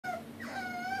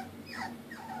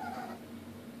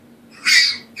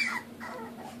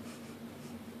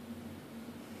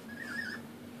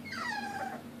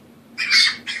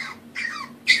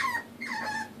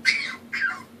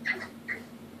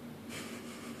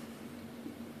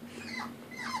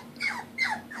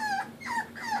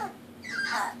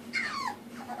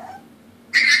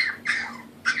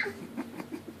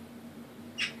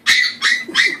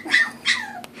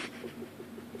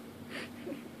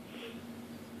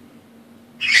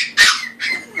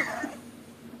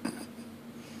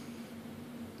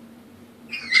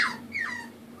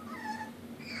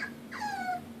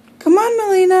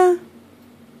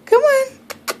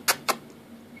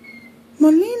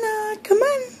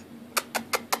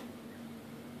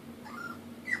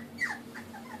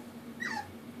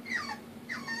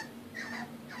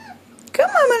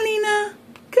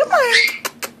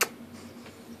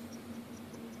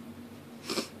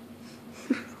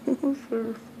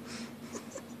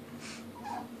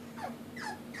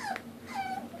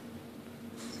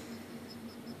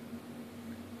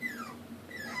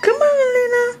Come on,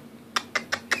 Molina.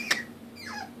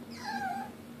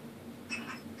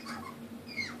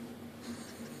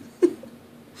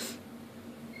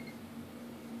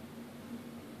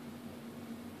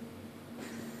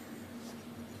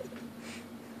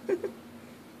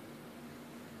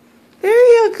 There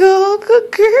you go.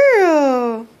 Good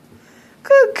girl.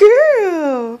 Good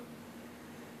girl.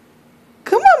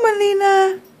 Come on,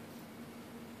 Molina.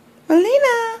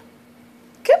 Molina.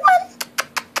 Come on.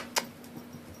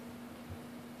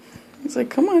 He's like,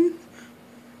 come on.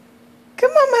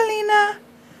 Come on, Molina.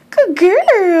 Good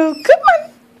girl. Come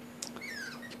on.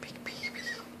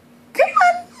 Come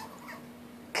on.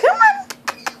 Come on.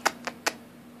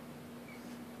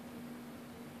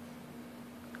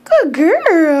 Good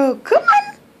girl. Come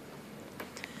on.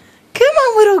 Come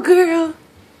on, little girl.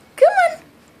 Come on.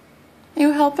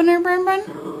 You helping her, Bun Bun?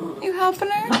 You helping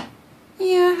her?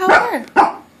 Yeah, help her.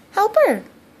 Help her.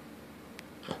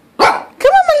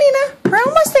 Come on, Molina. We're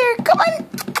almost there. Come on.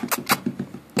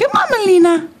 Come on,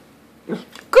 Molina.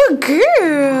 Good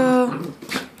girl.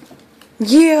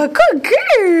 Yeah, good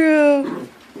girl.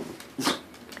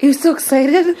 You so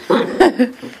excited?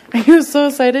 Are you so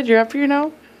excited? You're up here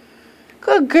now?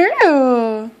 Good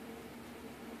girl.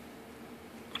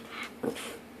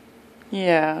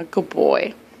 Yeah, good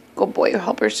boy. Good boy. You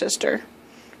help your sister.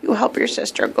 You help your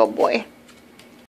sister. Good boy.